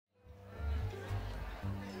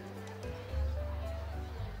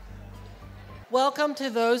Welcome to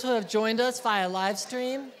those who have joined us via live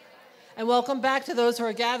stream, and welcome back to those who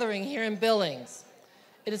are gathering here in Billings.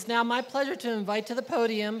 It is now my pleasure to invite to the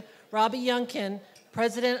podium Robbie Youngkin,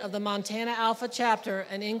 President of the Montana Alpha Chapter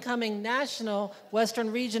and incoming National Western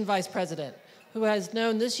Region Vice President, who has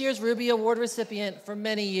known this year's Ruby Award recipient for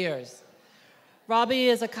many years. Robbie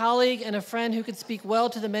is a colleague and a friend who could speak well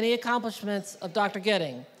to the many accomplishments of Dr.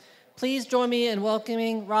 Goetting. Please join me in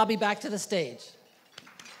welcoming Robbie back to the stage.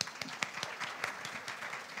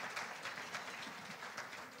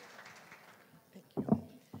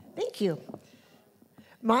 Thank you.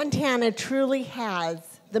 Montana truly has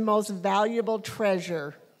the most valuable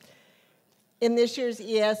treasure in this year's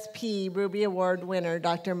ESP Ruby Award winner,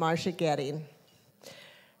 Dr. Marsha Goetting.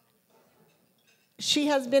 She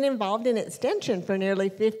has been involved in extension for nearly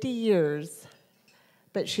 50 years,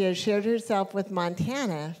 but she has shared herself with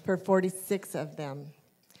Montana for 46 of them.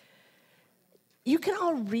 You can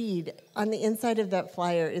all read on the inside of that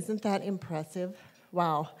flyer. Isn't that impressive?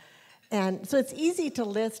 Wow. And so it's easy to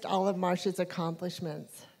list all of Marsha's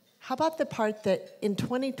accomplishments. How about the part that in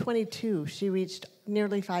 2022, she reached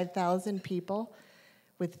nearly 5,000 people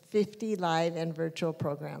with 50 live and virtual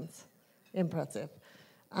programs? Impressive.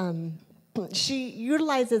 She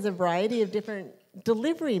utilizes a variety of different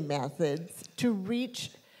delivery methods to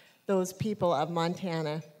reach those people of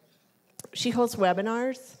Montana. She hosts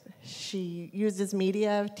webinars. She uses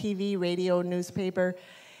media, TV, radio, newspaper,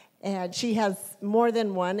 and she has more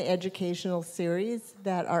than one educational series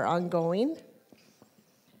that are ongoing.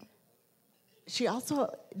 She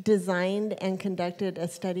also designed and conducted a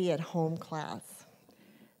study at home class.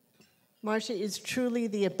 Marsha is truly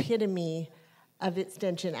the epitome of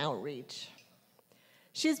extension outreach.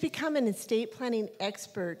 She has become an estate planning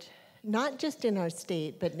expert, not just in our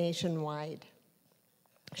state, but nationwide.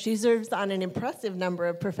 She serves on an impressive number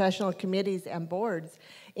of professional committees and boards,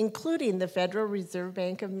 including the Federal Reserve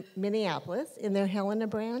Bank of Minneapolis in their Helena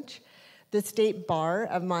branch, the State Bar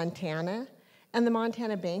of Montana, and the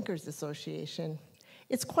Montana Bankers Association.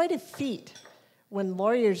 It's quite a feat when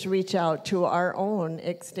lawyers reach out to our own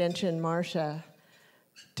extension, Marsha,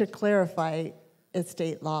 to clarify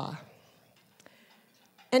estate law.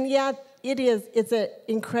 And yet, it's an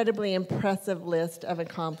incredibly impressive list of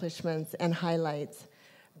accomplishments and highlights.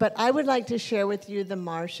 But I would like to share with you the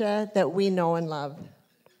Marsha that we know and love.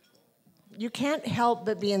 You can't help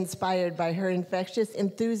but be inspired by her infectious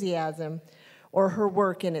enthusiasm or her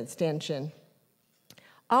work in extension.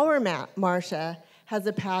 Our Marsha has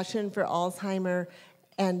a passion for Alzheimer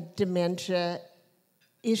and dementia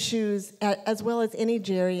issues, as well as any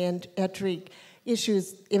geriatric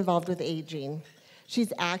issues involved with aging.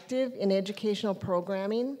 She's active in educational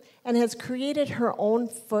programming and has created her own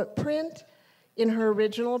footprint in her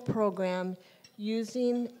original program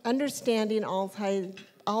using Understanding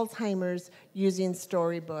Alzheimer's using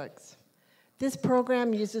storybooks. This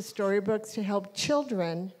program uses storybooks to help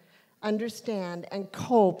children understand and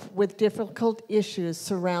cope with difficult issues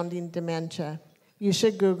surrounding dementia. You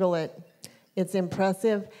should Google it. It's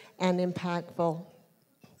impressive and impactful.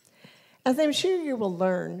 As I'm sure you will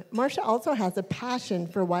learn, Marsha also has a passion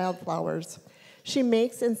for wildflowers. She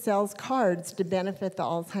makes and sells cards to benefit the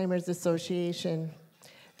Alzheimer's Association.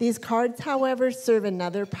 These cards, however, serve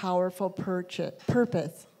another powerful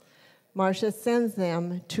purpose. Marsha sends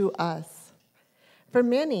them to us. For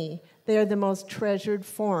many, they are the most treasured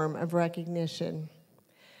form of recognition.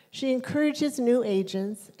 She encourages new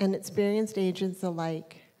agents and experienced agents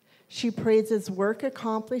alike. She praises work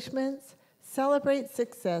accomplishments, celebrates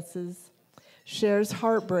successes, shares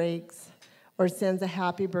heartbreaks, or sends a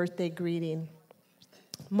happy birthday greeting.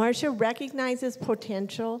 Marsha recognizes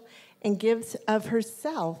potential and gives of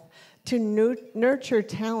herself to nurture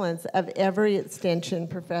talents of every extension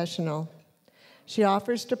professional. She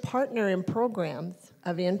offers to partner in programs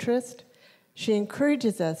of interest. She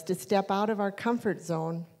encourages us to step out of our comfort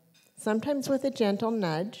zone, sometimes with a gentle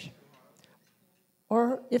nudge,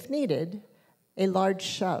 or, if needed, a large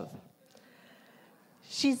shove.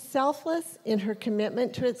 She's selfless in her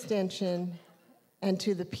commitment to extension and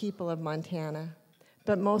to the people of Montana.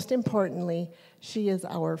 But most importantly, she is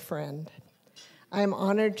our friend. I am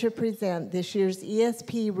honored to present this year's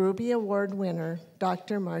ESP Ruby Award winner,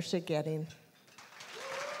 Dr. Marsha Goetting.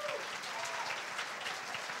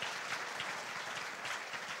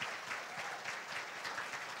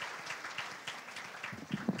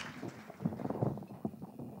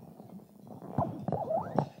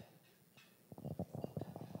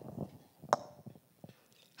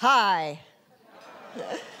 Hi.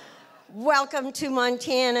 Welcome to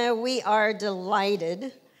Montana. We are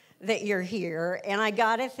delighted that you're here. And I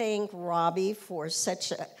got to thank Robbie for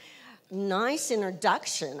such a nice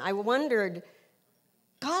introduction. I wondered,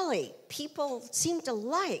 golly, people seem to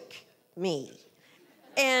like me.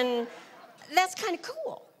 And that's kind of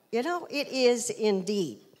cool, you know? It is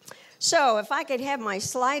indeed. So if I could have my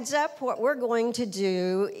slides up, what we're going to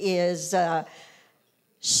do is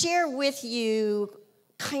share with you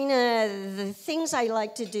kind of the things I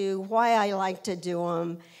like to do, why I like to do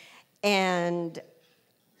them, and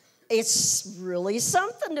it's really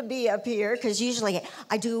something to be up here because usually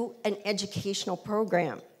I do an educational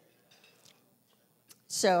program.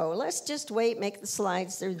 So let's just wait, make the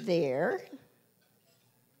slides, they're there.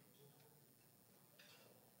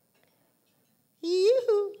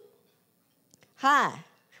 Yoo-hoo. Hi,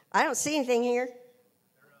 I don't see anything here.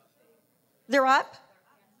 They're up?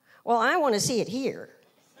 Well, I want to see it here.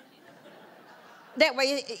 That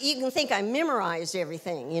way you can think I memorized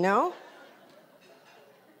everything, you know?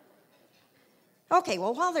 Okay,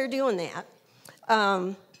 well, while they're doing that,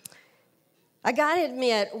 I got to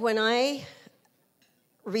admit, when I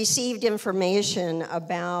received information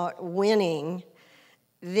about winning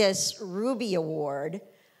this Ruby Award,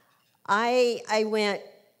 I went,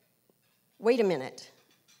 wait a minute.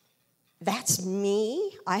 That's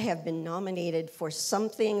me? I have been nominated for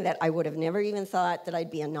something that I would have never even thought that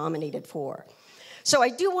I'd be nominated for. So I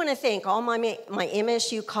do want to thank all my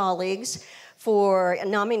MSU colleagues for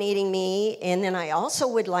nominating me, and then I also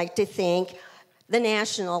would like to thank the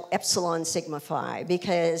National Epsilon Sigma Phi,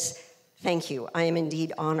 because thank you, I am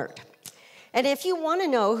indeed honored. And if you want to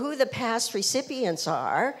know who the past recipients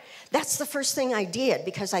are, that's the first thing I did,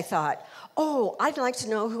 because I thought, oh, I'd like to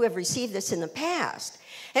know who have received this in the past.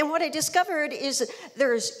 And what I discovered is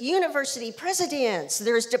there's university presidents,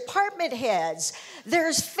 there's department heads,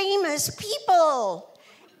 there's famous people.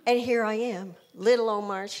 And here I am, little old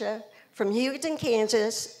Marsha from Hugoton,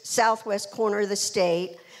 Kansas, southwest corner of the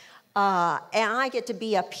state. And I get to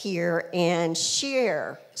be up here and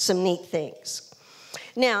share some neat things.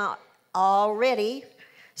 Now, already,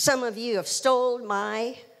 some of you have stolen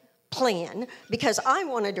my plan because I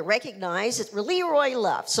wanted to recognize Leroy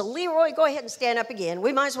Luff. So Leroy, go ahead and stand up again.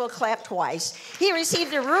 We might as well clap twice. He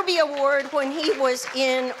received a Ruby Award when he was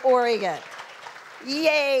in Oregon.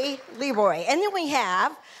 Yay, Leroy. And then we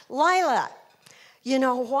have Lila. You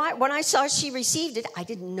know what? When I saw she received it, I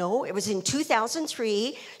didn't know. It was in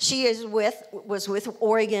 2003. She was with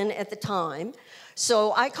Oregon at the time.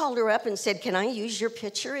 So I called her up and said, can I use your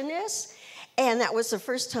picture in this? And that was the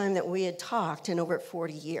first time that we had talked in over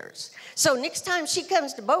 40 years. So next time she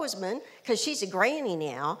comes to Bozeman, because she's a granny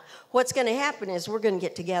now, what's going to happen is we're going to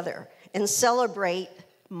get together and celebrate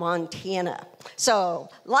Montana. So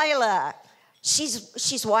Lila,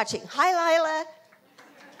 she's watching. Hi, Lila.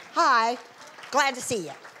 Hi. Glad to see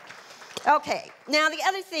you. Okay. Now, the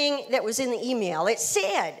other thing that was in the email, it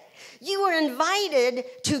said, you were invited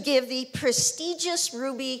to give the prestigious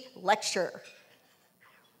Ruby lecture.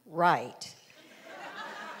 Right.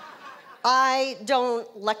 I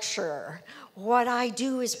don't lecture. What I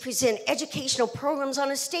do is present educational programs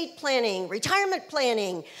on estate planning, retirement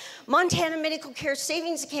planning, Montana medical care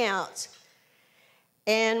savings accounts.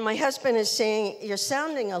 And my husband is saying, you're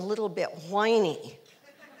sounding a little bit whiny.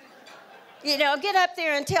 You know, get up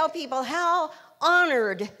there and tell people how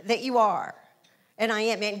honored that you are. And I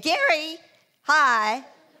am. And Gary, hi.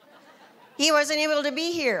 He wasn't able to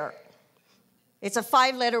be here. It's a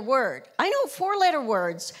 5-letter word. I know 4-letter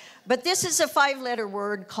words, but this is a 5-letter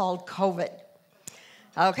word called COVID.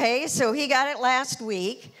 Okay, so he got it last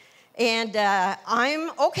week, and I'm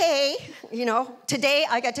okay. You know, today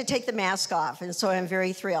I got to take the mask off, and so I'm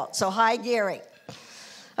very thrilled. So hi, Gary.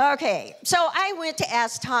 Okay, so I went to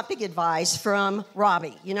ask topic advice from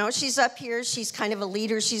Robbie. You know, she's up here. She's kind of a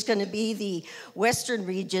leader. She's going to be the Western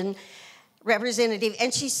region representative,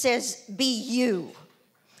 and she says, be you.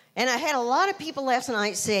 And I had a lot of people last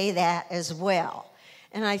night say that as well.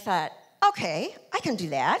 And I thought, okay, I can do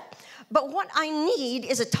that. But what I need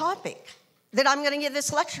is a topic that I'm going to give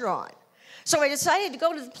this lecture on. So I decided to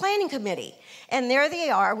go to the planning committee. And there they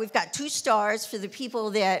are. We've got 2 stars for the people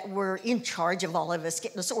that were in charge of all of us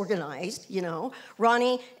getting us organized, you know,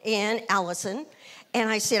 Ronnie and Allison. And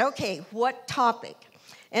I said, okay, what topic?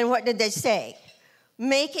 And what did they say?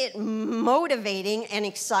 Make it motivating and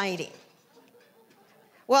exciting.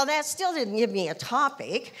 Well, that still didn't give me a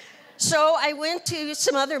topic. So I went to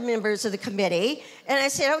some other members of the committee, and I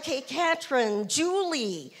said, okay, Katrin,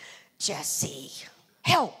 Julie, Jesse,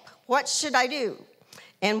 help. What should I do?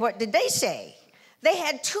 And what did they say? They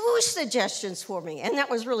had 2 suggestions for me, and that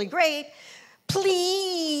was really great.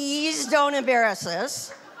 Please don't embarrass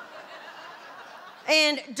us.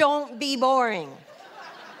 And don't be boring.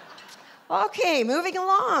 Okay, moving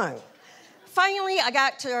along. Finally, I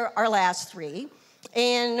got to our last 3.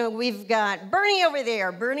 And we've got Bernie over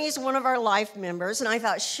there. Bernie's one of our life members, and I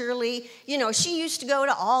thought surely, she used to go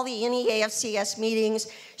to all the NEAFCS meetings.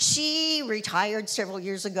 She retired several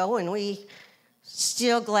years ago, and we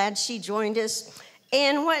still glad she joined us.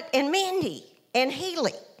 And Mandy and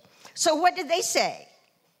Haley. So what did they say?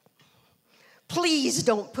 Please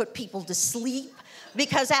don't put people to sleep,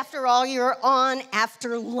 because after all, you're on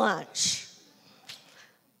after lunch.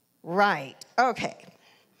 Right, okay.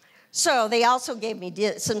 So they also gave me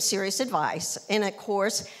some serious advice. And of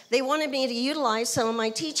course, they wanted me to utilize some of my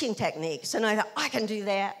teaching techniques. And I thought, I can do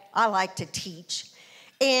that. I like to teach.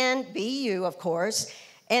 And be you, of course.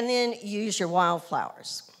 And then use your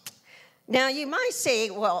wildflowers. Now, you might say,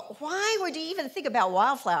 well, why would you even think about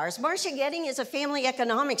wildflowers? Marsha Goetting is a family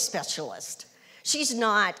economics specialist. She's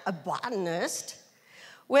not a botanist.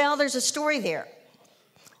 Well, there's a story there.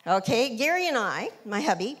 Okay, Gary and I, my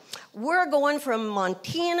hubby, we're going from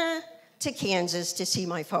Montana to Kansas to see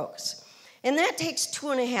my folks. And that takes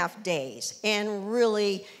 2.5 days, and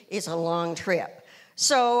really is a long trip.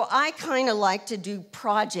 So I kind of like to do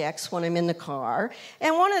projects when I'm in the car.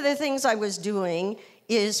 And one of the things I was doing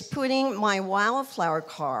is putting my wildflower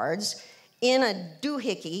cards in a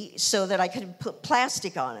doohickey so that I could put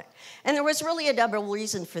plastic on it. And there was really a double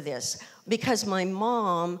reason for this, because my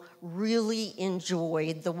mom really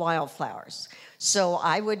enjoyed the wildflowers. So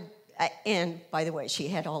I would, and by the way, she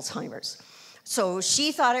had Alzheimer's. So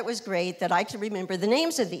she thought it was great that I could remember the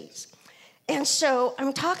names of these. And so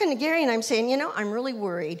I'm talking to Gary and I'm saying, I'm really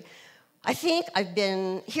worried. I think I've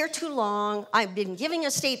been here too long, I've been giving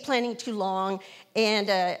estate planning too long, and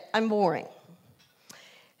I'm boring.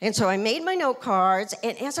 And so I made my note cards,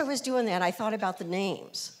 and as I was doing that, I thought about the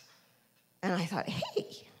names. And I thought,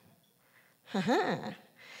 hey,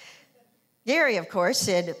 Gary, of course,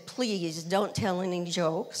 said, please don't tell any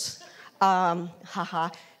jokes. You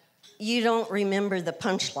don't remember the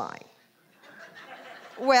punchline.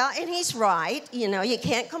 Well, and he's right. You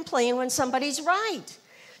can't complain when somebody's right.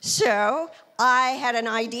 So I had an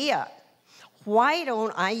idea. Why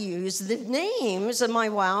don't I use the names of my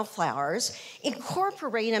wildflowers,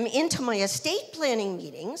 incorporate them into my estate planning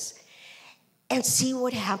meetings, and see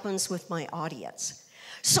what happens with my audience?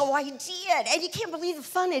 So I did, and you can't believe the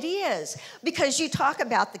fun it is, because you talk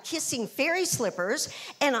about the kissing fairy slippers,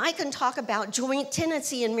 and I can talk about joint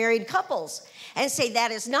tenancy in married couples and say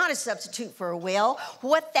that is not a substitute for a will.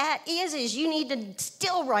 What that is you need to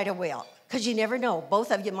still write a will, because you never know.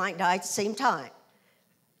 Both of you might die at the same time.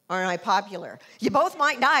 Aren't I popular? You both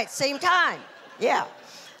might die at the same time. Yeah.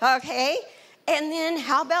 Okay? And then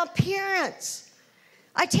how about parents?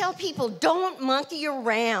 I tell people, don't monkey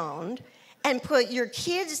around and put your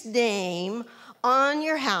kid's name on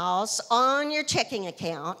your house, on your checking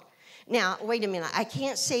account. Now, wait a minute. I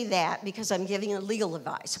can't say that because I'm giving legal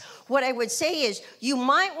advice. What I would say is you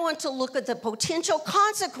might want to look at the potential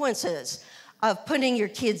consequences of putting your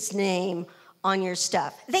kid's name on your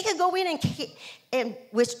stuff. They could go in and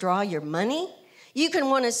withdraw your money. You can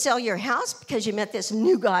want to sell your house because you met this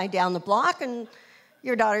new guy down the block and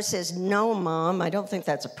your daughter says, no, Mom, I don't think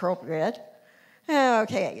that's appropriate.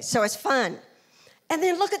 Okay, so it's fun. And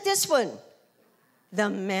then look at this one, the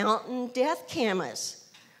mountain death camas.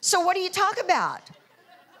 So what do you talk about?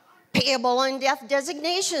 Payable on death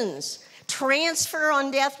designations, transfer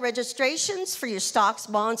on death registrations for your stocks,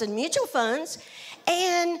 bonds, and mutual funds.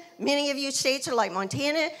 And many of you states are like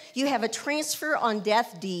Montana, you have a transfer on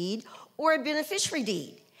death deed or a beneficiary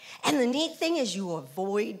deed. And the neat thing is you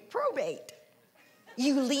avoid probate.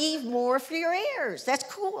 You leave more for your heirs. That's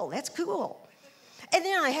cool, that's cool. And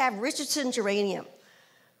then I have Richardson geranium.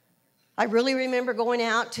 I really remember going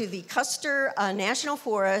out to the Custer National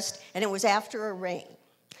Forest, and it was after a rain.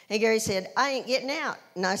 And Gary said, I ain't getting out.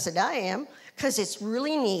 And I said, I am, because it's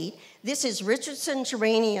really neat. This is Richardson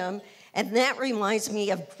geranium, and that reminds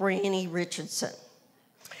me of Granny Richardson.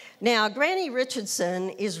 Now, Granny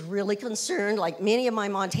Richardson is really concerned, like many of my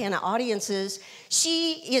Montana audiences,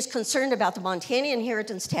 she is concerned about the Montana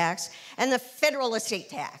inheritance tax and the federal estate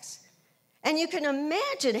tax. And you can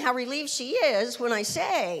imagine how relieved she is when I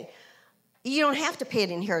say, you don't have to pay an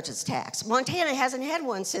inheritance tax. Montana hasn't had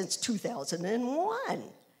one since 2001.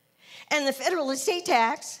 And the federal estate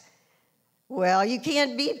tax, well, you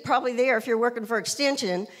can't be probably there if you're working for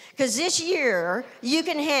Extension, because this year you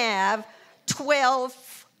can have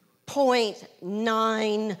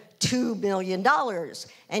 $12.92 million,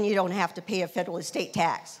 and you don't have to pay a federal estate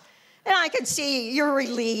tax. And I can see you're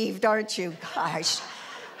relieved, aren't you? Gosh,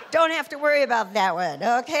 don't have to worry about that one.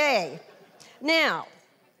 Okay. Now,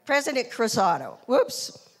 President Cruzado.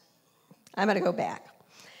 Whoops. I'm going to go back.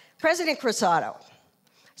 President Cruzado.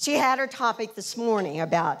 She had her topic this morning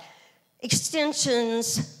about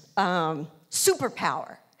Extension's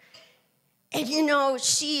superpower. And you know,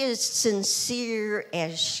 she is sincere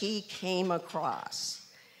as she came across.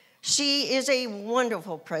 She is a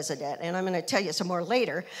wonderful president, and I'm going to tell you some more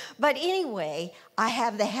later. But anyway, I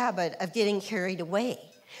have the habit of getting carried away.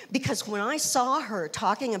 Because when I saw her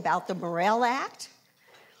talking about the Morale Act,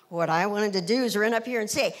 what I wanted to do is run up here and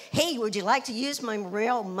say, hey, would you like to use my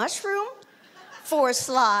morel mushroom for a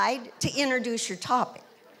slide to introduce your topic?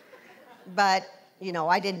 But, you know,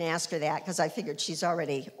 I didn't ask her that because I figured she's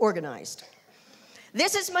already organized.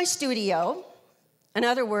 This is my studio. In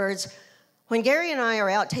other words, when Gary and I are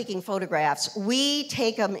out taking photographs, we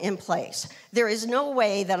take them in place. There is no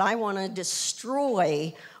way that I want to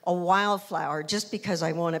destroy a wildflower just because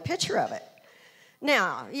I want a picture of it.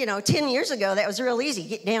 Now, you know, 10 years ago, that was real easy.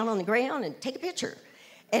 Get down on the ground and take a picture.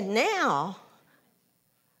 And now,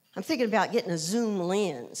 I'm thinking about getting a zoom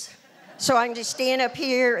lens so I can just stand up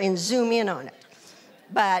here and zoom in on it.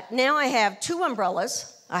 But now I have 2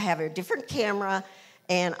 umbrellas, I have a different camera,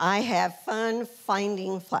 and I have fun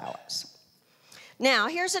finding flowers. Now,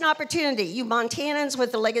 here's an opportunity. You Montanans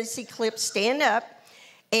with the legacy clip, stand up.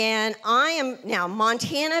 And now,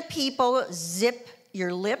 Montana people, zip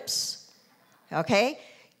your lips, okay?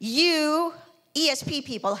 You, ESP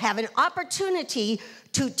people, have an opportunity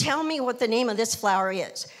to tell me what the name of this flower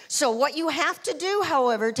is. So what you have to do,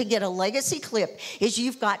 however, to get a legacy clip is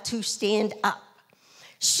you've got to stand up.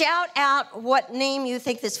 Shout out what name you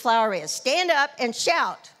think this flower is. Stand up and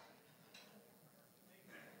shout.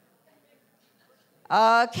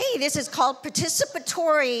 Okay, this is called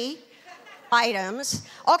participatory items.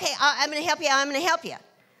 Okay, I'm going to help you.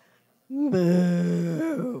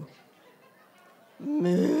 Moo.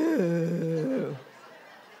 Moo.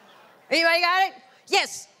 Anybody got it?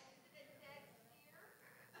 Yes.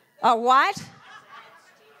 A what?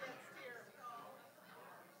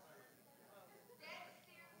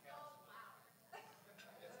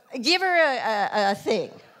 Give her a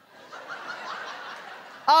thing.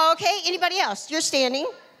 Okay, anybody else? You're standing.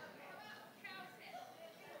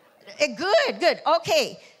 Good.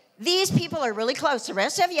 Okay, these people are really close. The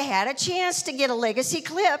rest of you had a chance to get a legacy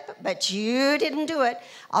clip, but you didn't do it.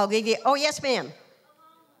 I'll give you, oh, yes, ma'am.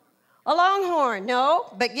 A longhorn,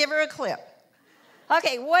 no, but give her a clip.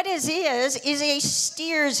 Okay, what is a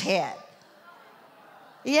steer's head.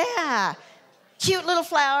 Yeah, cute little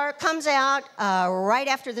flower, comes out right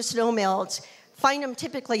after the snow melts. Find them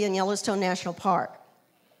typically in Yellowstone National Park.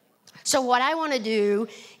 So what I want to do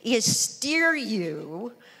is steer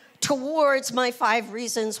you towards my 5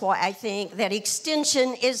 reasons why I think that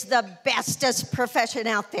extension is the bestest profession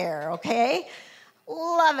out there, okay?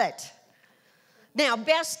 Love it. Now,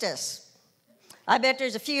 bestest. I bet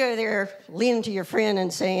there's a few of there leaning to your friend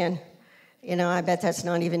and saying, you know, I bet that's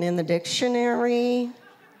not even in the dictionary.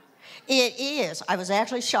 It is. I was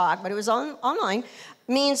actually shocked, but it was online.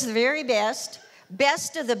 Means the very best,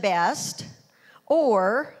 best of the best,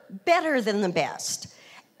 or better than the best.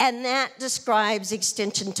 And that describes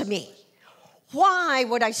extension to me. Why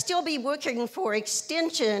would I still be working for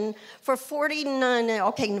extension for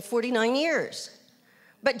 49 years?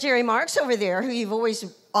 But Jerry Marks over there, who you've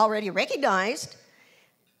already recognized,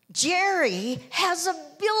 Jerry has a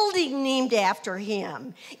building named after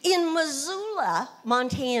him in Missoula,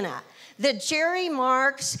 Montana, the Jerry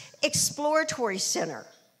Marks Exploratory Center.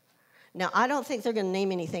 Now, I don't think they're going to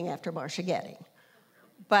name anything after Marsha Goetting.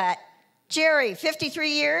 But Jerry,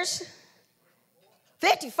 53 years?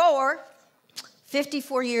 54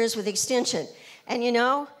 years with extension. And you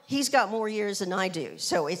know, he's got more years than I do.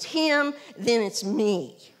 So it's him, then it's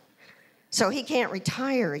me. So he can't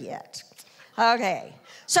retire yet. Okay,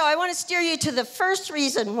 so I want to steer you to the first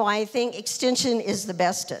reason why I think extension is the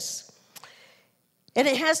bestest. And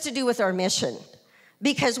it has to do with our mission.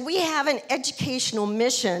 Because we have an educational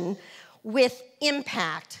mission with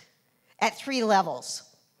impact at 3 levels.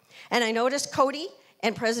 And I noticed Cody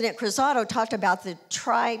and President Cruzado talked about the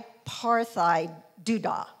tripartite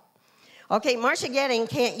doodah. Okay, Marsha Goetting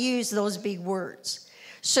can't use those big words.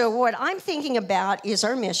 So what I'm thinking about is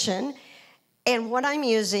our mission, and what I'm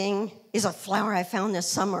using is a flower I found this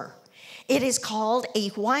summer. It is called a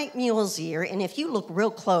white mule's ear, and if you look real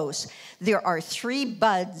close, there are 3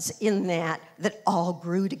 buds in that all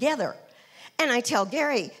grew together. And I tell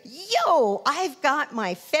Gary, yo, I've got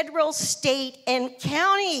my federal, state, and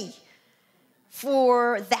county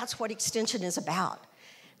for that's what extension is about.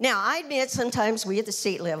 Now, I admit sometimes we at the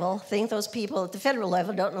state level think those people at the federal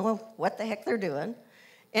level don't know what the heck they're doing.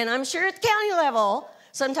 And I'm sure at the county level,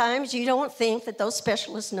 sometimes you don't think that those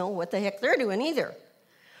specialists know what the heck they're doing either.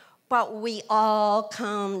 But we all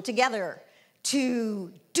come together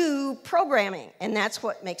to do programming, and that's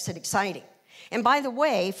what makes it exciting. And by the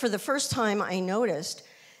way, for the first time I noticed,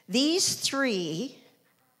 these three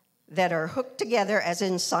that are hooked together as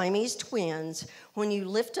in Siamese twins, when you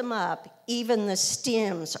lift them up, even the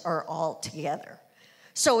stems are all together.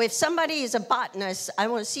 So if somebody is a botanist, I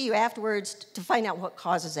want to see you afterwards to find out what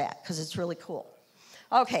causes that, because it's really cool.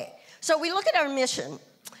 Okay, so we look at our mission.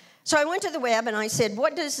 So I went to the web and I said,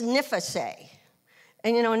 what does NIFA say?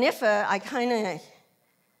 And you know, NIFA,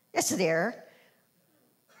 it's there.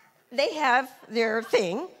 They have their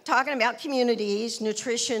thing, talking about communities,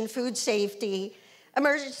 nutrition, food safety,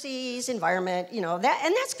 emergencies, environment, and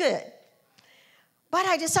that's good. But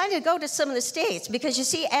I decided to go to some of the states because, you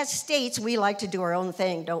see, as states, we like to do our own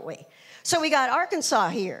thing, don't we? So we got Arkansas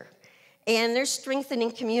here, and they're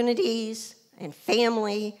strengthening communities and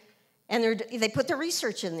family, and they put their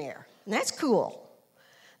research in there, and that's cool.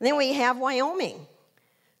 And then we have Wyoming.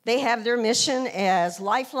 They have their mission as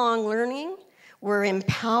lifelong learning. We're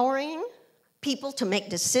empowering people to make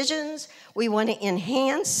decisions. We want to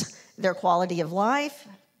enhance their quality of life.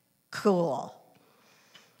 Cool.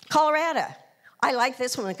 Colorado. I like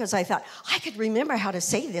this one because I thought, I could remember how to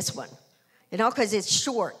say this one, because it's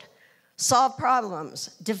short. Solve problems,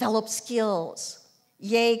 develop skills.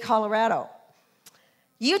 Yay, Colorado.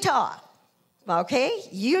 Utah. Okay,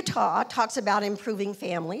 Utah talks about improving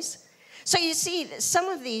families. So you see, some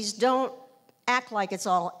of these don't act like it's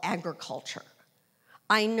all agriculture.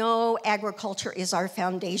 I know agriculture is our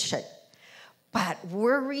foundation, but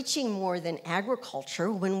we're reaching more than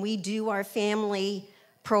agriculture when we do our family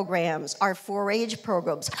programs, our 4-H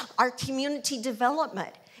programs, our community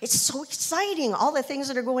development. It's so exciting, all the things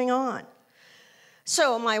that are going on.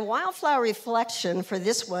 So my Wildflower reflection for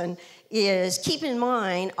this one is keep in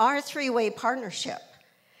mind our 3-way partnership.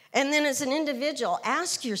 And then as an individual,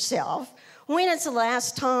 ask yourself, when is the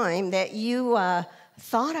last time that you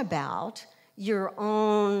thought about your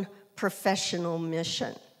own professional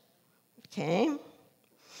mission? Okay?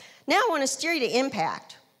 Now I want to steer you to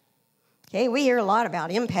impact. Okay, we hear a lot about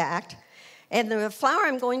impact, and the flower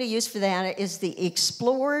I'm going to use for that is the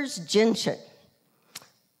Explorer's Gentian.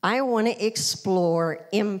 I want to explore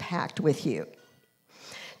impact with you.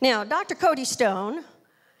 Now, Dr. Cody Stone,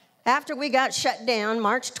 after we got shut down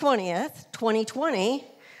March 20th, 2020,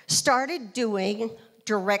 started doing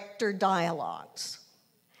director dialogues.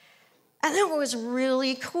 And that was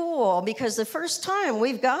really cool because the first time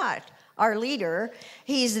we've got our leader,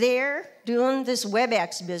 he's there doing this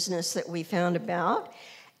WebEx business that we found about,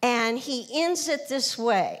 and he ends it this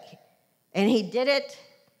way, and he did it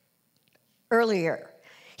earlier.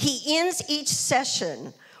 He ends each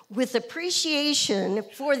session with appreciation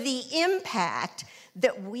for the impact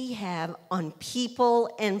that we have on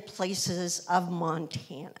people and places of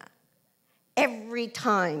Montana. Every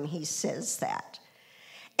time he says that.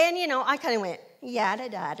 And, I kind of went,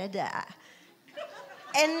 yada-da-da-da.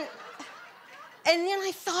 And then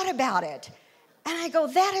I thought about it, and I go,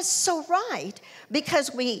 that is so right,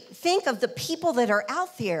 because we think of the people that are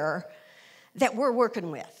out there that we're working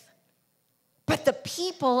with. But the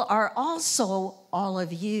people are also all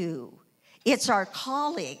of you. It's our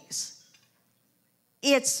colleagues.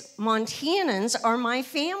 It's Montanans are my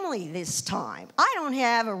family this time. I don't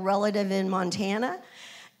have a relative in Montana.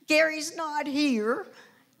 Gary's not here.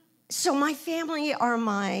 So my family are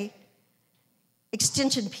my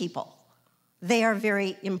extension people. They are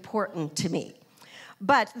very important to me.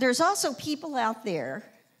 But there's also people out there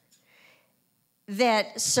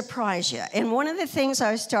that surprise you. And one of the things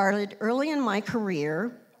I started early in my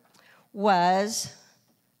career was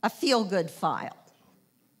a feel-good file.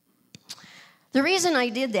 The reason I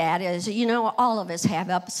did that is, all of us have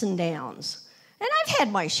ups and downs. And I've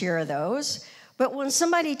had my share of those. But when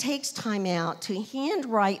somebody takes time out to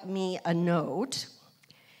handwrite me a note,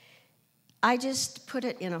 I just put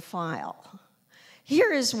it in a file.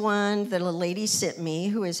 Here is one that a lady sent me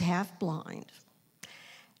who is half blind.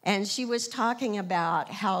 And she was talking about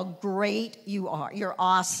how great you are. You're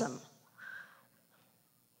awesome.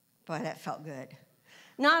 Boy, that felt good.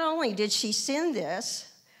 Not only did she send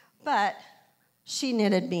this, but she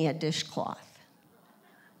knitted me a dishcloth.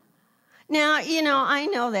 Now, I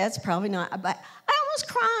know that's probably not, but I almost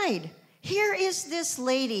cried. Here is this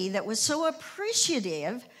lady that was so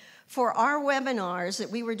appreciative for our webinars that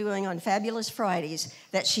we were doing on Fabulous Fridays,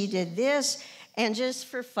 that she did this, and just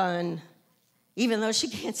for fun, even though she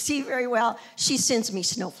can't see very well, she sends me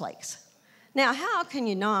snowflakes. Now, how can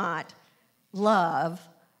you not love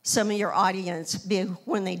some of your audience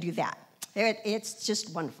when they do that? It's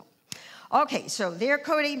just wonderful. Okay, so there,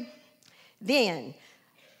 Cody. Then,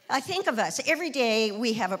 I think of us. Every day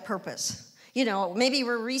we have a purpose. You know, maybe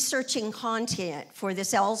we're researching content for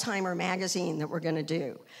this Alzheimer magazine that we're going to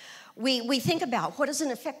do. We think about what is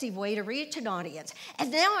an effective way to reach an audience.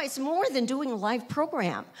 And now it's more than doing a live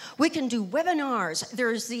program. We can do webinars.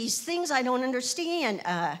 There's these things I don't understand.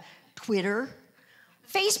 Twitter,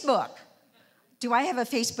 Facebook. Do I have a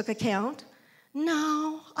Facebook account?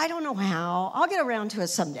 No, I don't know how. I'll get around to it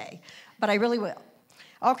someday, but I really will.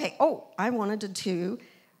 Okay, I wanted to,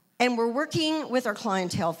 and we're working with our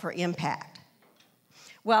clientele for impact.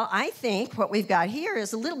 Well, I think what we've got here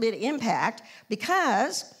is a little bit of impact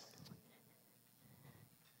because,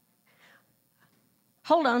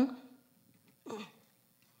 hold on.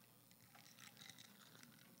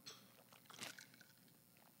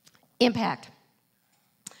 Impact.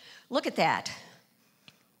 Look at that.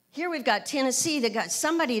 Here we've got Tennessee that got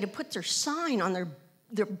somebody to put their sign on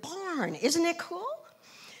their barn. Isn't it cool?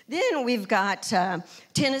 Then we've got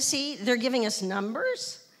Tennessee. They're giving us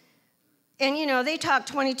numbers. And, you know, they talked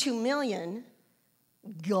 22 million.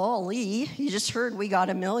 Golly, you just heard we got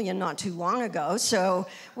 1 million not too long ago. So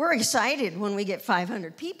we're excited when we get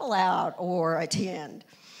 500 people out or attend.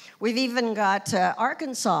 We've even got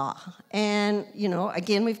Arkansas. And, you know,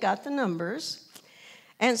 again, we've got the numbers.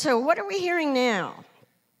 And so what are we hearing now?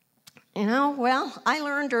 You know, well, I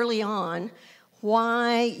learned early on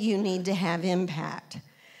why you need to have impact.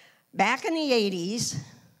 Back in the 80s,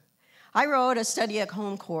 I wrote a study at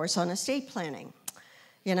home course on estate planning,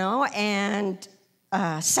 you know, and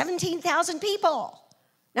 17,000 people.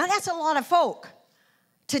 Now, that's a lot of folk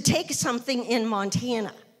to take something in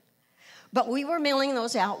Montana. But we were mailing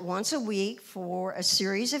those out once a week for a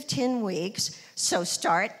series of 10 weeks, so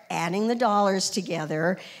start adding the dollars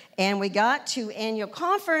together. And we got to annual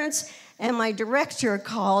conference, and my director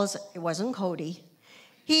calls, it wasn't Cody,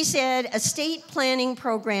 he said, estate planning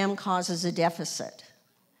program causes a deficit.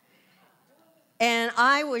 And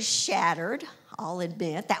I was shattered, I'll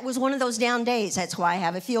admit. That was one of those down days. That's why I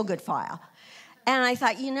have a feel-good file. And I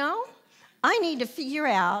thought, you know, I need to figure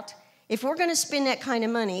out, if we're going to spend that kind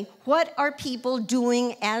of money, what are people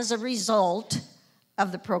doing as a result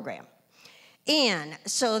of the program? And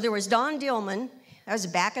so there was Don Dillman. That was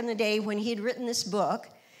back in the day when he had written this book.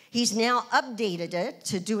 He's now updated it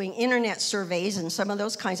to doing internet surveys and some of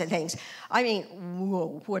those kinds of things. I mean,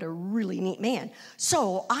 whoa, what a really neat man.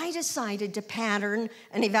 So I decided to pattern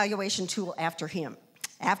an evaluation tool after him,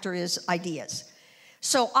 after his ideas.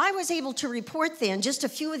 So I was able to report then just a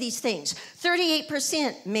few of these things.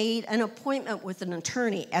 38% made an appointment with an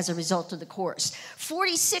attorney as a result of the course.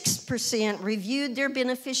 46% reviewed their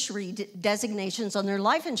beneficiary designations on their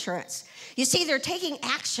life insurance. You see, they're taking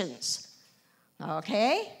actions,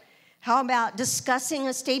 okay? How about discussing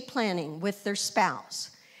estate planning with their spouse?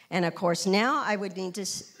 And of course, now I would need to,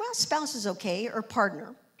 well, spouse is okay, or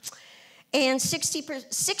partner. And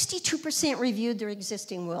 62% reviewed their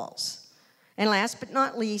existing wills. And last but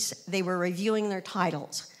not least, they were reviewing their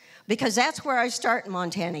titles. Because that's where I start in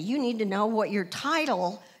Montana. You need to know what your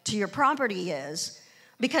title to your property is,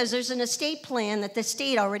 because there's an estate plan that the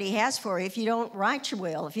state already has for you if you don't write your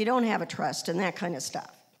will, if you don't have a trust, and that kind of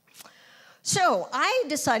stuff. So I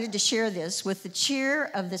decided to share this with the chair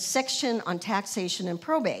of the section on taxation and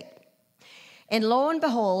probate. And lo and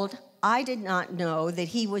behold, I did not know that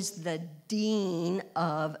he was the dean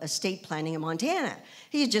of estate planning in Montana.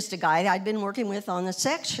 He's just a guy that I'd been working with on the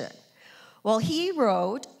section. Well, he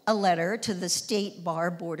wrote a letter to the State Bar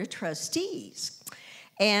Board of Trustees.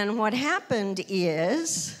 And what happened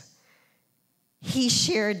is he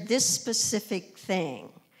shared this specific thing.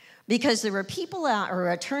 Because there were people out,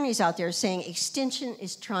 or attorneys out there saying extension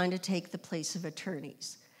is trying to take the place of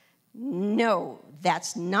attorneys. No,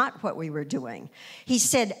 that's not what we were doing. He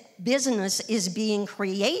said business is being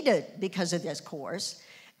created because of this course.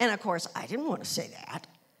 And of course, I didn't want to say that,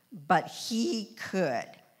 but he could.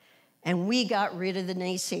 And we got rid of the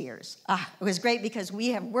naysayers. It was great because we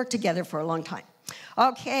have worked together for a long time.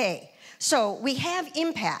 Okay, so we have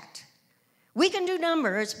impact. We can do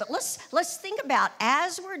numbers, but let's think about,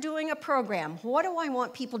 as we're doing a program, what do I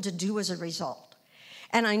want people to do as a result?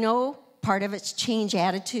 And I know part of it's change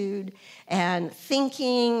attitude and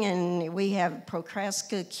thinking, and we have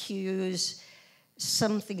Procrasca cues,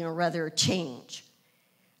 something or other change.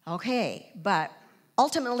 Okay, but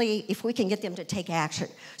ultimately, if we can get them to take action.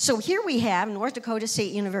 So here we have North Dakota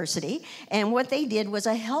State University, and what they did was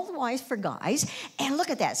a health-wise for guys, and look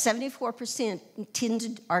at that,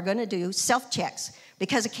 74% are going to do self-checks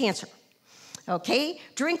because of cancer. Okay,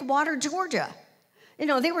 Drink Water Georgia. You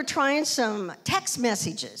know, they were trying some text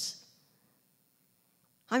messages.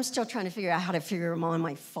 I'm still trying to figure out how to figure them on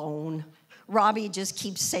my phone. Robbie just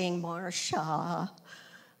keeps saying Marsha,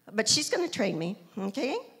 but she's going to train me,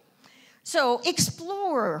 okay? So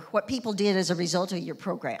explore what people did as a result of your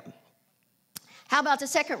program. How about the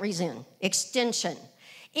second reason? Extension.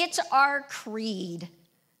 It's our creed.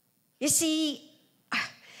 You see,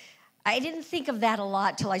 I didn't think of that a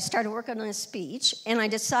lot till I started working on a speech, and I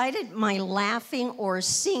decided my laughing or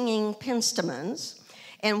singing Penstemons,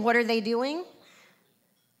 and what are they doing?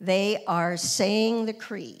 They are saying the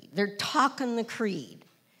creed. They're talking the creed.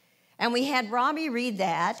 And we had Robbie read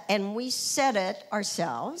that, and we said it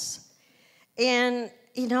ourselves. And,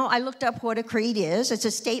 you know, I looked up what a creed is. It's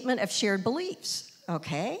a statement of shared beliefs,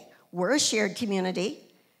 okay? We're a shared community.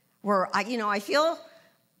 I feel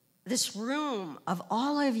this room of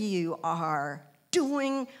all of you are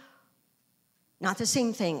doing not the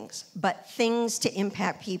same things, but things to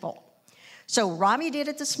impact people. So Robbie did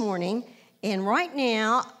it this morning, and right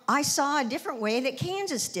now I saw a different way that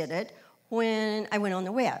Kansas did it when I went on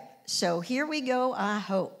the web. So here we go, I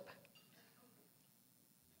hope.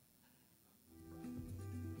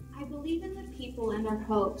 I believe in the people and their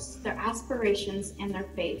hopes, their aspirations, and their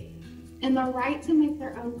faith, in their right to make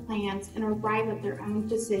their own plans and arrive at their own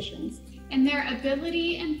decisions, in their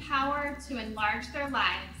ability and power to enlarge their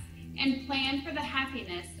lives and plan for the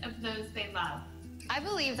happiness of those they love. I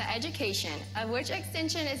believe that education, of which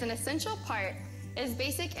extension is an essential part, is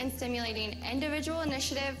basic in stimulating individual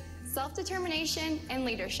initiative, self-determination, and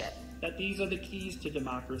leadership. That these are the keys to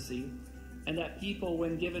democracy, and that people,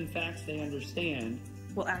 when given facts they understand,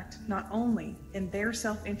 will act not only in their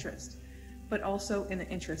self-interest, but also in the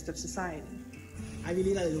interest of society. I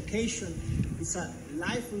believe that education is a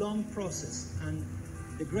lifelong process, and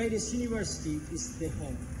the greatest university is the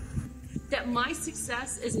home. That my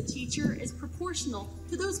success as a teacher is proportional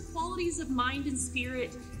to those qualities of mind and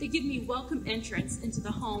spirit that give me welcome entrance into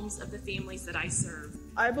the homes of the families that I serve.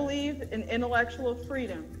 I believe in intellectual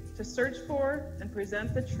freedom to search for and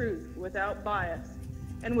present the truth without bias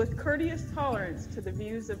and with courteous tolerance to the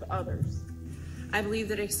views of others. I believe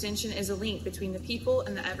that extension is a link between the people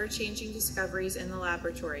and the ever-changing discoveries in the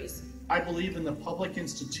laboratories. I believe in the public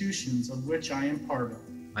institutions of which I am part of.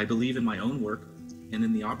 I believe in my own work and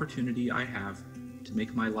in the opportunity I have to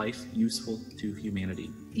make my life useful to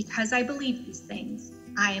humanity. Because I believe these things,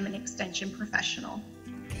 I am an extension professional.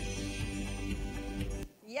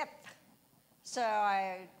 Yep. So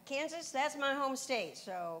Kansas, that's my home state,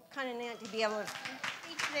 so kind of neat to be able to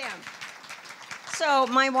teach them. So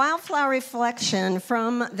my Wildflower reflection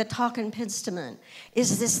from the Talkin' Penstemon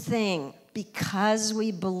is this thing. Because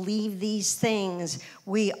we believe these things,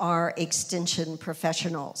 we are extension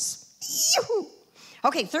professionals. Yoo-hoo!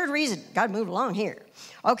 Okay, third reason. Got to move along here.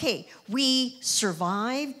 Okay, we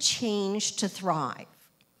survive change to thrive.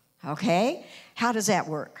 Okay? How does that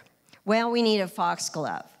work? Well, we need a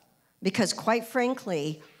foxglove. Because quite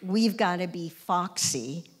frankly, we've got to be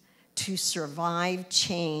foxy to survive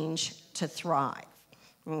change to thrive.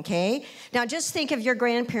 Okay? Now just think of your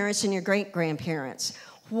grandparents and your great-grandparents.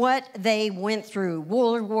 What they went through,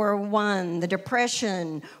 World War I, the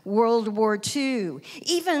Depression, World War II,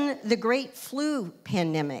 even the Great Flu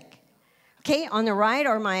pandemic. Okay, on the right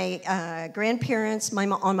are my grandparents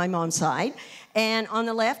on my mom's side, and on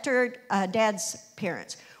the left are Dad's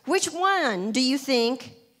parents. Which one do you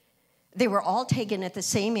think they were all taken at the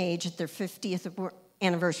same age at their 50th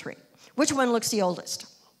anniversary? Which one looks the oldest?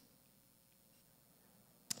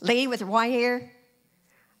 Lady with the white hair?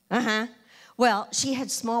 Uh-huh. Well, she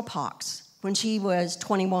had smallpox when she was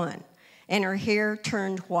 21, and her hair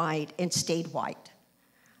turned white and stayed white.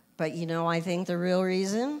 But you know, I think the real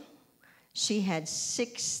reason? She had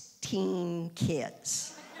 16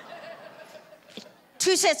 kids.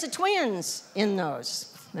 2 sets of twins in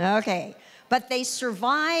those. Okay. But they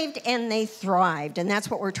survived and they thrived, and that's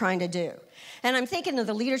what we're trying to do. And I'm thinking of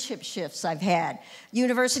the leadership shifts I've had.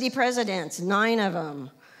 University presidents, 9 of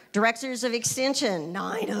them. Directors of extension,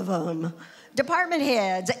 9 of them. Department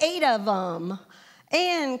heads, 8 of them.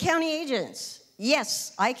 And county agents.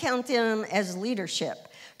 Yes, I count them as leadership.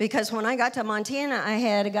 Because when I got to Montana, I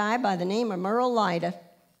had a guy by the name of Merle Lyda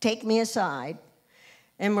take me aside.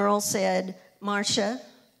 And Merle said, Marsha,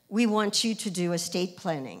 we want you to do estate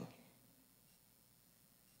planning.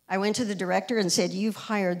 I went to the director and said, you've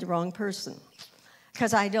hired the wrong person.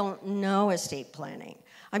 Because I don't know estate planning.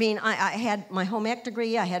 I mean, I had my home ec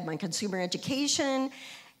degree, I had my consumer education,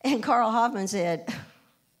 and Carl Hoffman said,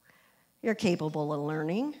 you're capable of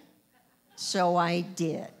learning. So I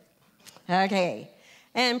did. Okay.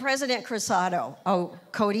 And President Cruzado, oh,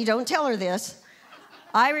 Cody, don't tell her this.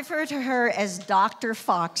 I refer to her as Dr.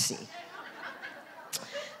 Foxy.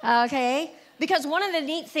 Okay? Because one of the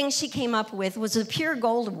neat things she came up with was the Pure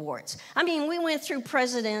Gold Awards. I mean, we went through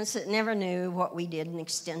presidents that never knew what we did in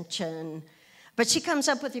extension. But she comes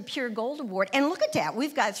up with a Pure Gold Award. And look at that.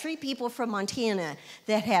 We've got 3 people from Montana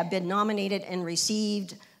that have been nominated and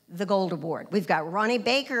received the Gold Award. We've got Ronnie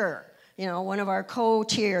Baker, one of our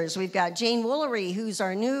co-chairs. We've got Jane Woolery, who's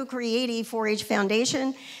our new creative 4-H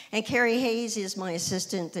foundation. And Carrie Hayes is my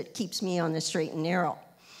assistant that keeps me on the straight and narrow.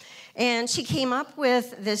 And she came up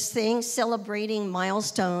with this thing celebrating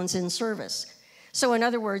milestones in service. So in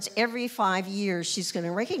other words, every 5 years, she's going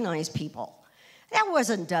to recognize people. That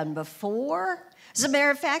wasn't done before. As a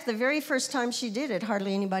matter of fact, the very first time she did it,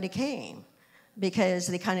 hardly anybody came because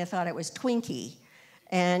they kind of thought it was twinky.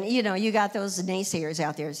 And, you got those naysayers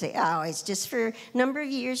out there who say, oh, it's just for a number of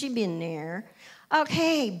years you've been there.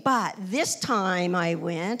 Okay, but this time I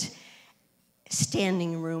went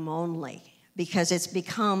standing room only because it's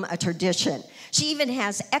become a tradition. She even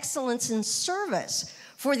has excellence in service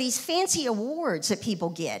for these fancy awards that people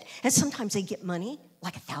get. And sometimes they get money,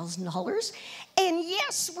 like $1,000. And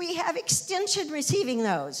yes, we have Extension receiving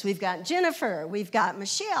those. We've got Jennifer, we've got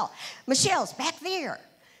Michelle. Michelle's back there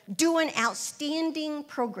doing outstanding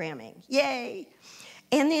programming. Yay.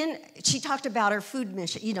 And then she talked about her food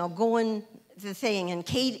mission, going the thing. And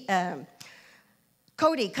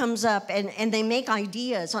Cody comes up and they make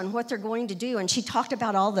ideas on what they're going to do. And she talked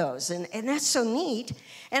about all those. And that's so neat.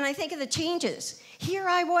 And I think of the changes. Here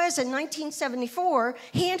I was in 1974,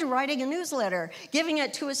 handwriting a newsletter, giving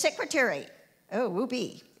it to a secretary. Oh,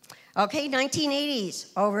 whoopee. Okay,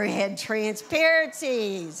 1980s, overhead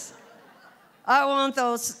transparencies. I want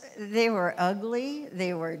those. They were ugly,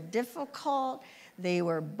 they were difficult, they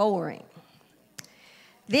were boring.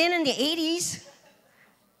 Then in the 80s,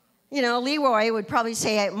 Leroy would probably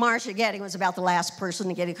say Marsha Goetting was about the last person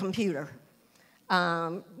to get a computer.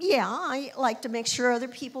 I like to make sure other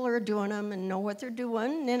people are doing them and know what they're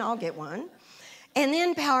doing, and then I'll get one. And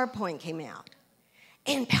then PowerPoint came out.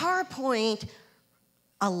 And PowerPoint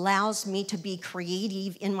allows me to be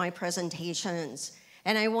creative in my presentations,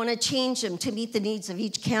 and I want to change them to meet the needs of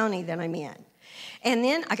each county that I'm in. And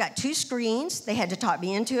then I got 2 screens. They had to talk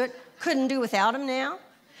me into it. Couldn't do without them now.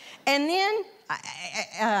 And then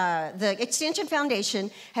the Extension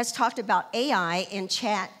Foundation has talked about AI and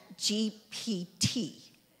ChatGPT.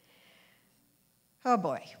 Oh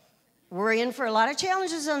boy, we're in for a lot of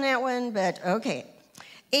challenges on that one, but okay.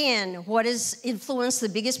 And what has influenced the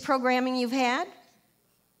biggest programming you've had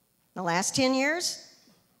the last 10 years?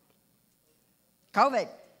 COVID.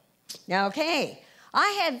 Okay. I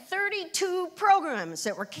had 32 programs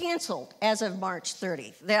that were canceled as of March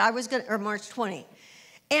 30th, or March 20th.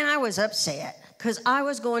 And I was upset because I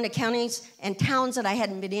was going to counties and towns that I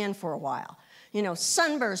hadn't been in for a while.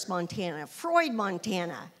 Sunburst, Montana, Freud,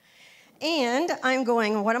 Montana. And I'm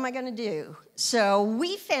going, what am I going to do? So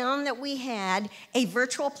we found that we had a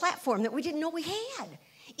virtual platform that we didn't know we had.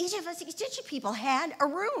 Each of us Extension people had a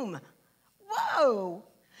room. Whoa.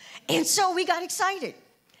 And so we got excited.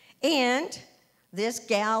 And this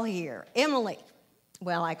gal here, Emily,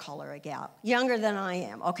 well, I call her a gal, younger than I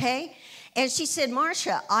am, okay? And she said,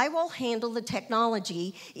 Marsha, I will handle the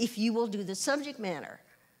technology if you will do the subject matter.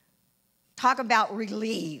 Talk about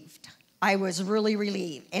relieved. I was really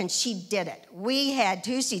relieved, and she did it. We had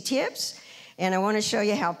Tuesday tips, and I want to show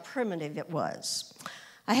you how primitive it was.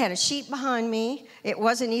 I had a sheet behind me. It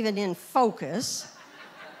wasn't even in focus.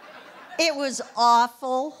 It was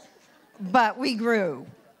awful, but we grew.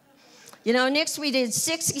 Next we did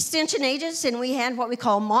 6 Extension agents, and we had what we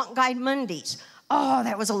call mock guide Mondays. Oh,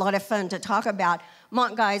 that was a lot of fun to talk about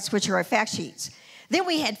mock guides, which are our fact sheets. Then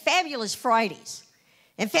we had Fabulous Fridays.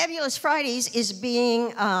 And Fabulous Fridays is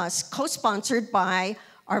being co-sponsored by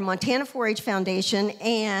our Montana 4-H Foundation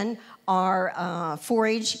and our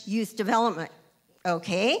 4-H Youth Development,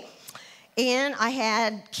 okay? And I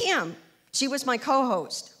had Kim. She was my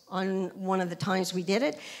co-host on one of the times we did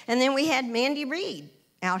it. And then we had Mandy Reed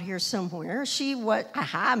out here somewhere. She was,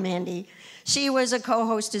 Mandy. She was a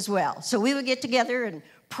co-host as well. So we would get together and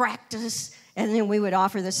practice, and then we would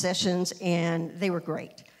offer the sessions, and they were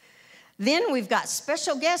great. Then we've got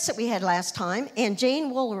special guests that we had last time, and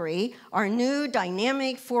Jane Woolery, our new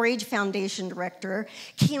dynamic 4-H Foundation director,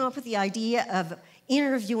 came up with the idea of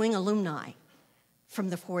interviewing alumni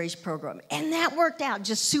from the 4-H program. And that worked out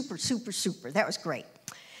just super, super, super. That was great.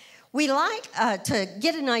 We like to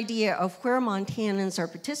get an idea of where Montanans are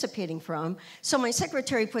participating from, so my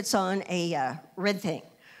secretary puts on a red thing,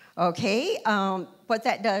 okay? What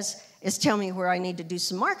that does is tell me where I need to do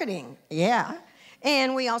some marketing, yeah.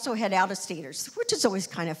 And we also had out-of-staters, which is always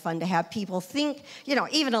kind of fun to have people think,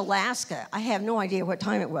 even Alaska, I have no idea what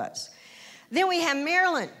time it was. Then we have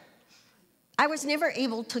Maryland. I was never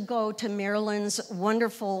able to go to Maryland's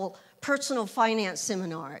wonderful personal finance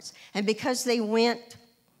seminars, and because they went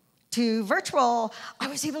to virtual, I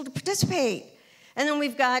was able to participate. And then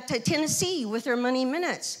we've got Tennessee with their Money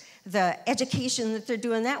Minutes, the education that they're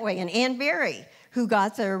doing that way. And Ann Berry, who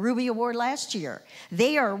got the Ruby Award last year.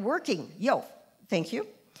 They are working. Thank you.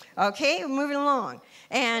 Okay, moving along.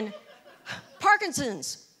 And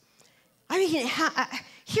Parkinson's. I mean,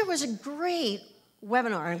 here was a great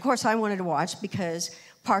webinar. And of course, I wanted to watch because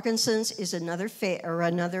Parkinson's is another thing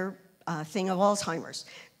of Alzheimer's.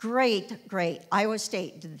 Great. Iowa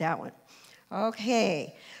State did that one.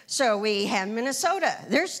 Okay, so we have Minnesota.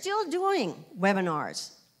 They're still doing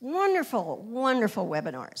webinars. Wonderful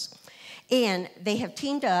webinars. And they have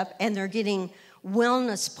teamed up and they're getting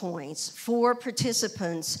wellness points for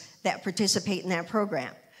participants that participate in that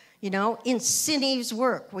program. You know, incentives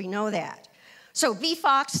work, we know that. So Be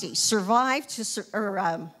Foxy, survive,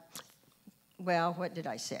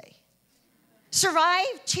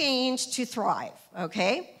 change to thrive,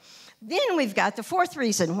 okay? Then we've got the fourth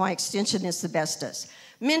reason why Extension is the bestest.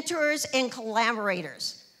 Mentors and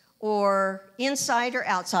collaborators, or inside or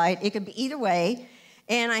outside, it could be either way.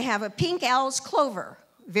 And I have a pink owl's clover,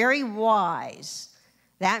 very wise.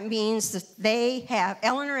 That means that they have,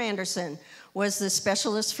 Eleanor Anderson was the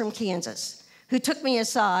specialist from Kansas who took me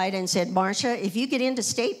aside and said, Marsha, if you get into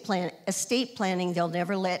estate planning, they'll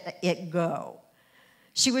never let it go.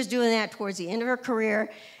 She was doing that towards the end of her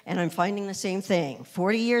career, and I'm finding the same thing.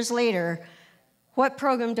 40 years later, what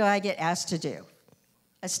program do I get asked to do?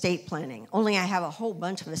 Estate planning. Only I have a whole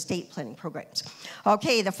bunch of estate planning programs.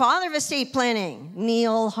 Okay, the father of estate planning,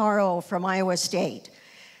 Neil Harrow from Iowa State.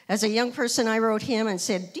 As a young person, I wrote him and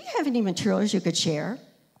said, do you have any materials you could share?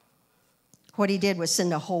 What he did was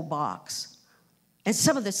send a whole box. And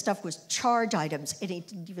some of the stuff was charge items, and he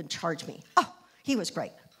didn't even charge me. Oh, he was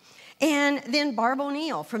great. And then Barb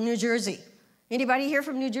O'Neill from New Jersey. Anybody here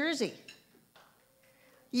from New Jersey?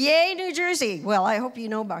 Yay, New Jersey. Well, I hope you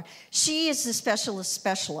know Barb. She is the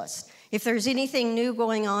specialist. If there's anything new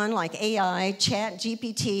going on, like AI, Chat,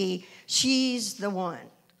 GPT, she's the one.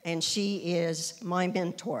 And she is my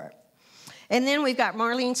mentor. And then we've got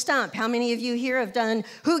Marlene Stump. How many of you here have done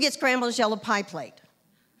Who Gets Grandma's Yellow Pie Plate?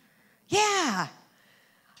 Yeah.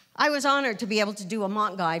 I was honored to be able to do a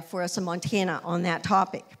mock guide for us in Montana on that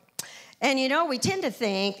topic. And you know, we tend to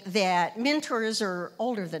think that mentors are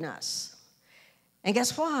older than us. And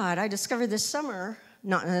guess what? I discovered this summer,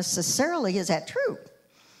 not necessarily is that true.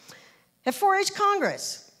 At 4-H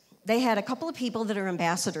Congress, they had a couple of people that are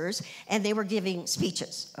ambassadors, and they were giving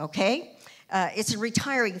speeches, okay? It's a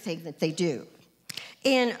retiring thing that they do.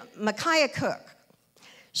 And Micaiah Cook,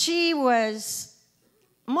 she was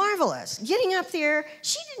marvelous. Getting up there,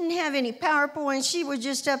 she didn't have any PowerPoint. She was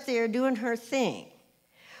just up there doing her thing.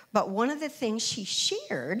 But one of the things she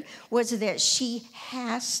shared was that she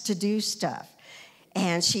has to do stuff.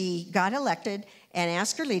 And she got elected and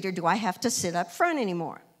asked her leader, do I have to sit up front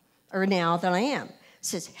anymore? Or now that I am?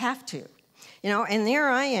 Says, have to. You know, and there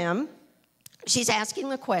I am. She's asking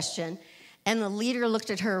the question, and the leader looked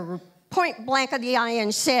at her point blank in the eye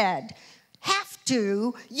and said, have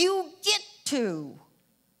to, you get to.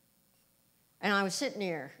 And I was sitting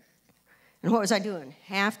there. And what was I doing?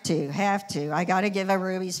 Have to. I got to give a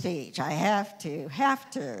Ruby speech. I have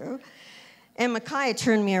to. And Micaiah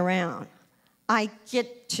turned me around. I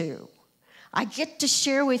get to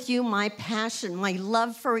share with you my passion, my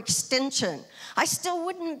love for extension. I still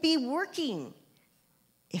wouldn't be working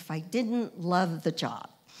if I didn't love the job.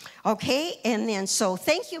 Okay? And then, so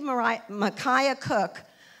thank you, Micaiah Cook,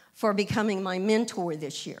 for becoming my mentor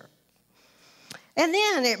this year. And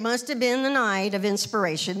then it must have been the night of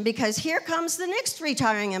inspiration, because here comes the next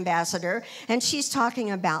retiring ambassador, and she's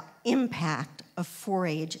talking about impact of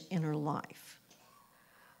 4-H in her life.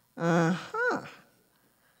 And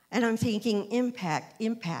I'm thinking,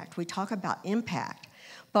 impact. We talk about impact.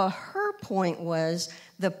 But her point was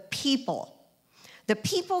the people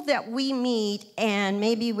that we meet, and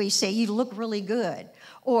maybe we say, you look really good,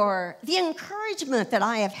 or the encouragement that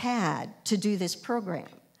I have had to do this program.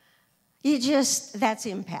 That's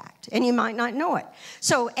impact, and you might not know it.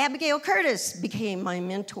 So Abigail Curtis became my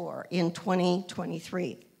mentor in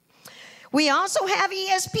 2023. We also have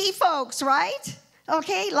ESP folks, right?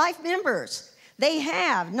 Okay, life members. They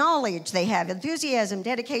have knowledge, they have enthusiasm,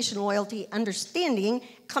 dedication, loyalty, understanding,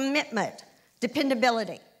 commitment,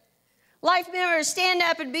 dependability. Life members, stand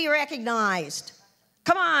up and be recognized.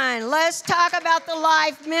 Come on, let's talk about the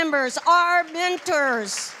life members, our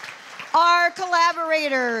mentors, our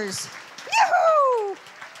collaborators. Yoo-hoo!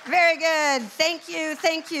 Very good.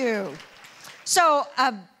 Thank you. So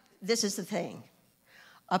this is the thing.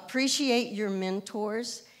 Appreciate your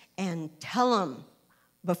mentors and tell them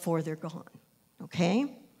before they're gone,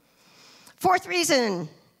 okay? Fourth reason,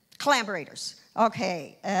 Collaborators.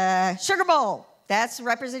 Okay, Sugar Bowl. That's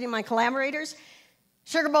representing my collaborators.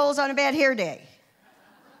 Sugar Bowl's on a bad hair day.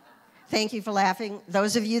 Thank you for laughing.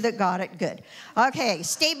 Those of you that got it, good. Okay,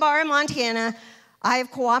 State Bar in Montana. I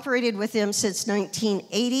have cooperated with them since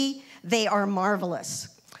 1980. They are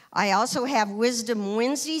marvelous. I also have Wisdom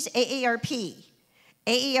Wednesdays, AARP.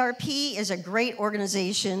 AARP is a great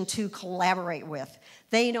organization to collaborate with.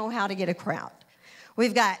 They know how to get a crowd.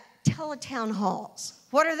 We've got teletown halls.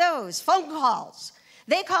 What are those? Phone calls.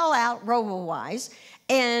 They call out RoboWise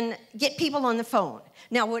and get people on the phone.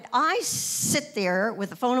 Now, would I sit there with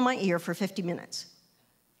the phone in my ear for 50 minutes?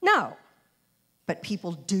 No, but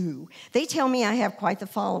people do. They tell me I have quite the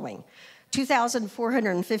following.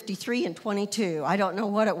 2,453 in 22. I don't know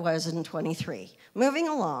what it was in 23. Moving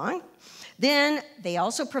along. Then they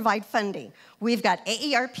also provide funding. We've got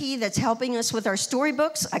AARP that's helping us with our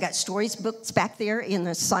storybooks. I got stories books back there in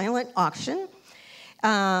the silent auction.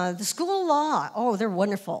 The School of Law, oh, they're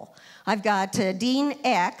wonderful. I've got Dean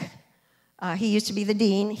Eck. He used to be the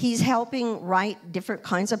dean. He's helping write different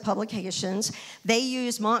kinds of publications. They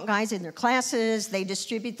use Mont Guides in their classes. They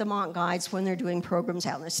distribute the Mont Guides when they're doing programs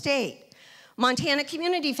out in the state. Montana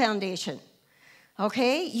Community Foundation.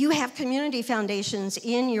 Okay, you have community foundations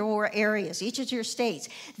in your areas, each of your states.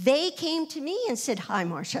 They came to me and said, hi,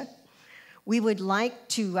 Marsha, we would like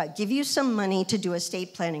to give you some money to do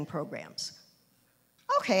estate planning programs.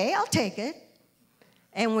 Okay, I'll take it.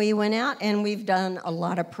 And we went out and we've done a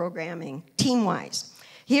lot of programming, team-wise.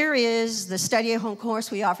 Here is the study at home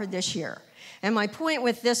course we offered this year. And my point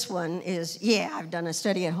with this one is, yeah, I've done a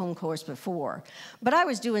study at home course before, but I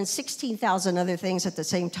was doing 16,000 other things at the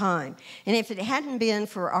same time. And if it hadn't been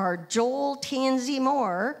for our Joel Tansy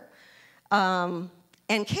Moore and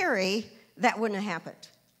Carrie, that wouldn't have happened.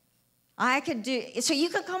 I could do, so you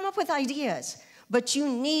could come up with ideas, but you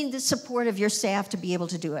need the support of your staff to be able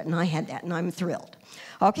to do it, and I had that, and I'm thrilled.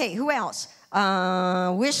 Okay, who else?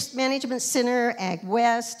 Wish Management Center, Ag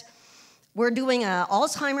West. We're doing an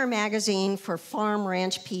Alzheimer magazine for farm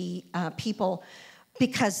ranch people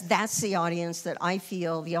because that's the audience that I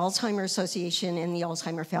feel the Alzheimer Association and the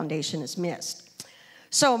Alzheimer Foundation has missed.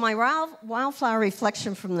 So my Wildflower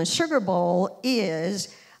reflection from the Sugar Bowl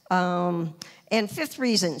is, and fifth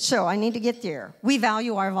reason, so I need to get there. We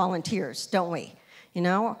value our volunteers, don't we? You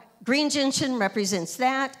know, green gentian represents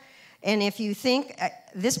that. And if you think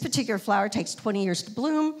this particular flower takes 20 years to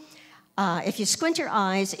bloom, if you squint your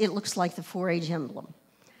eyes, it looks like the 4-H emblem.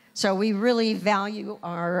 So we really value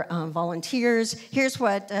our volunteers. Here's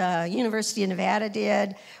what University of Nevada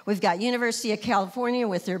did. We've got University of California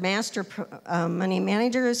with their master money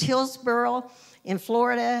managers. Hillsborough in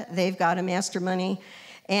Florida, they've got a master money.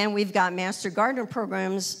 And we've got master gardener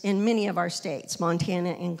programs in many of our states,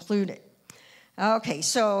 Montana included. Okay,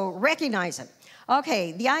 so recognize it.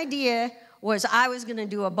 Okay, the idea was I was going to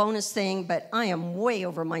do a bonus thing, but I am way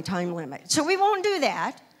over my time limit. So we won't do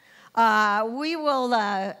that. We will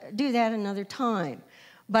do that another time.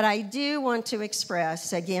 But I do want to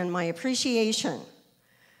express, again, my appreciation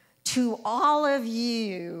to all of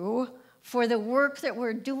you for the work that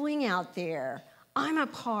we're doing out there. I'm a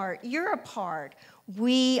part, you're a part.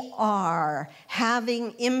 We are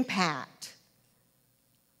having impact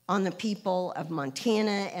on the people of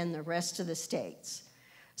Montana and the rest of the states.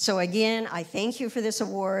 So again, I thank you for this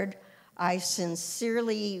award. I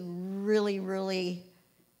sincerely, really, really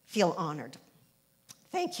feel honored.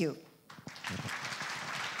 Thank you.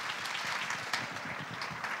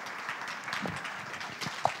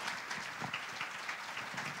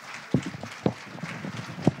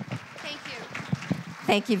 Thank you.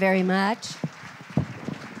 Thank you very much.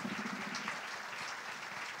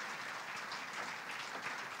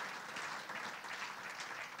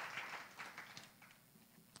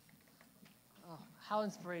 How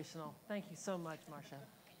inspirational. Thank you so much, Marsha.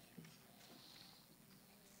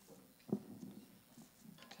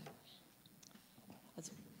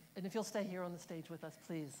 And if you'll stay here on the stage with us,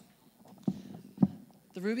 please.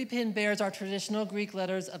 The ruby pin bears our traditional Greek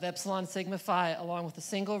letters of Epsilon Sigma Phi, along with a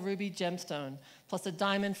single ruby gemstone, plus a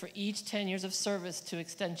diamond for each 10 years of service to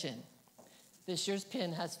Extension. This year's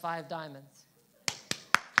pin has 5 diamonds.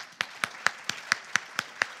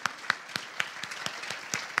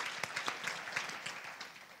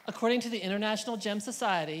 According to the International Gem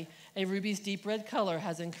Society, a ruby's deep red color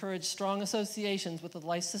has encouraged strong associations with the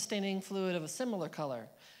life-sustaining fluid of a similar color,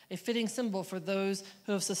 a fitting symbol for those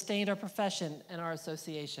who have sustained our profession and our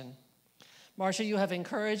association. Marsha, you have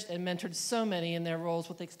encouraged and mentored so many in their roles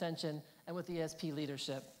with Extension and with ESP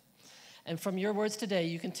leadership. And from your words today,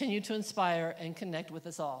 you continue to inspire and connect with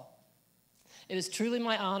us all. It is truly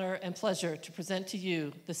my honor and pleasure to present to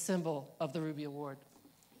you the symbol of the Ruby Award.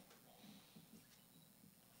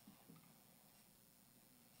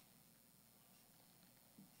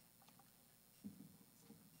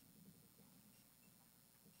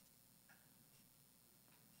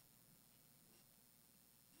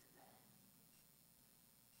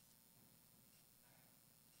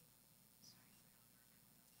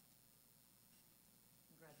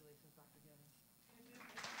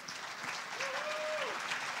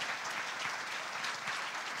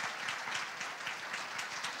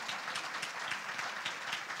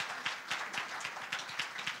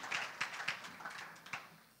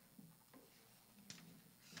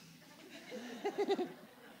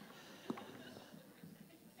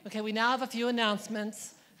 Okay, we now have a few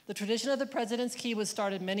announcements. The tradition of the President's Key was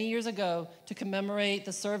started many years ago to commemorate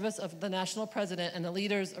the service of the national president and the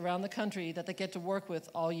leaders around the country that they get to work with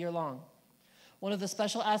all year long. One of the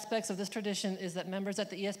special aspects of this tradition is that members at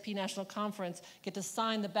the ESP National Conference get to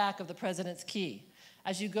sign the back of the President's Key.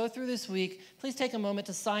 As you go through this week, please take a moment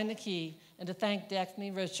to sign the key and to thank Daphne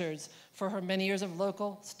Richards for her many years of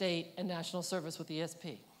local, state, and national service with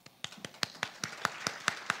ESP.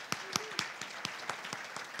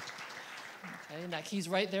 Okay, and that key's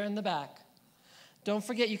right there in the back. Don't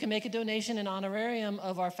forget, you can make a donation in honorarium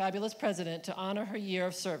of our fabulous president to honor her year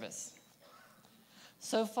of service.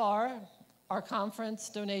 So far, our conference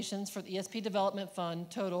donations for the ESP Development Fund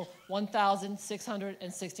total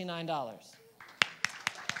 $1,669.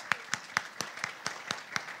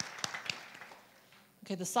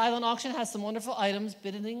 Okay, the silent auction has some wonderful items.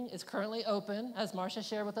 Bidding is currently open, as Marsha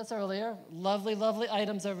shared with us earlier. Lovely, lovely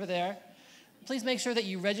items over there. Please make sure that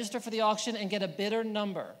you register for the auction and get a bidder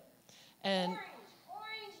number. And orange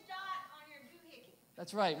dot on your doohickey.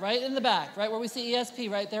 That's right in the back, right where we see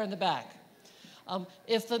ESP, right there in the back.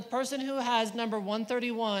 If the person who has number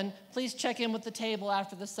 131, please check in with the table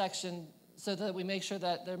after the section so that we make sure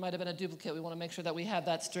that there might have been a duplicate. We want to make sure that we have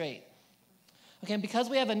that straight. Okay, and because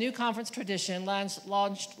we have a new conference tradition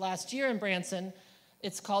launched last year in Branson,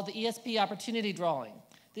 it's called the ESP Opportunity Drawing.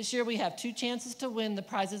 This year we have 2 chances to win. The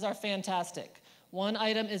prizes are fantastic. One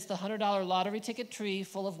item is the $100 lottery ticket tree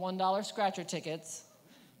full of $1 scratcher tickets.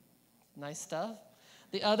 Nice stuff.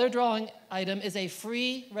 The other drawing item is a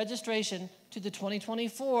free registration to the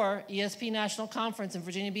 2024 ESP National Conference in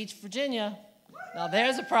Virginia Beach, Virginia. Now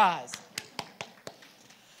there's a prize.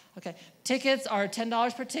 Okay, tickets are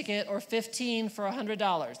 $10 per ticket or $15 for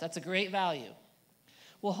 $100. That's a great value.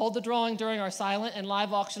 We'll hold the drawing during our silent and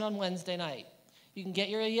live auction on Wednesday night. You can get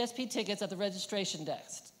your ESP tickets at the registration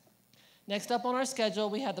desk. Next up on our schedule,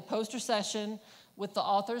 we have the poster session with the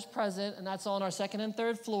authors present, and that's on our 2nd and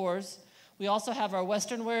 3rd floors. We also have our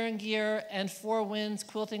Western Wear and Gear and Four Winds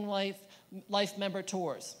Quilting Life member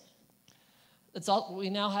tours. We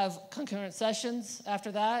now have concurrent sessions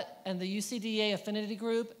after that, and the UCDA Affinity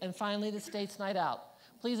Group, and finally the States Night Out.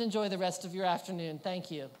 Please enjoy the rest of your afternoon.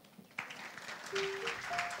 Thank you.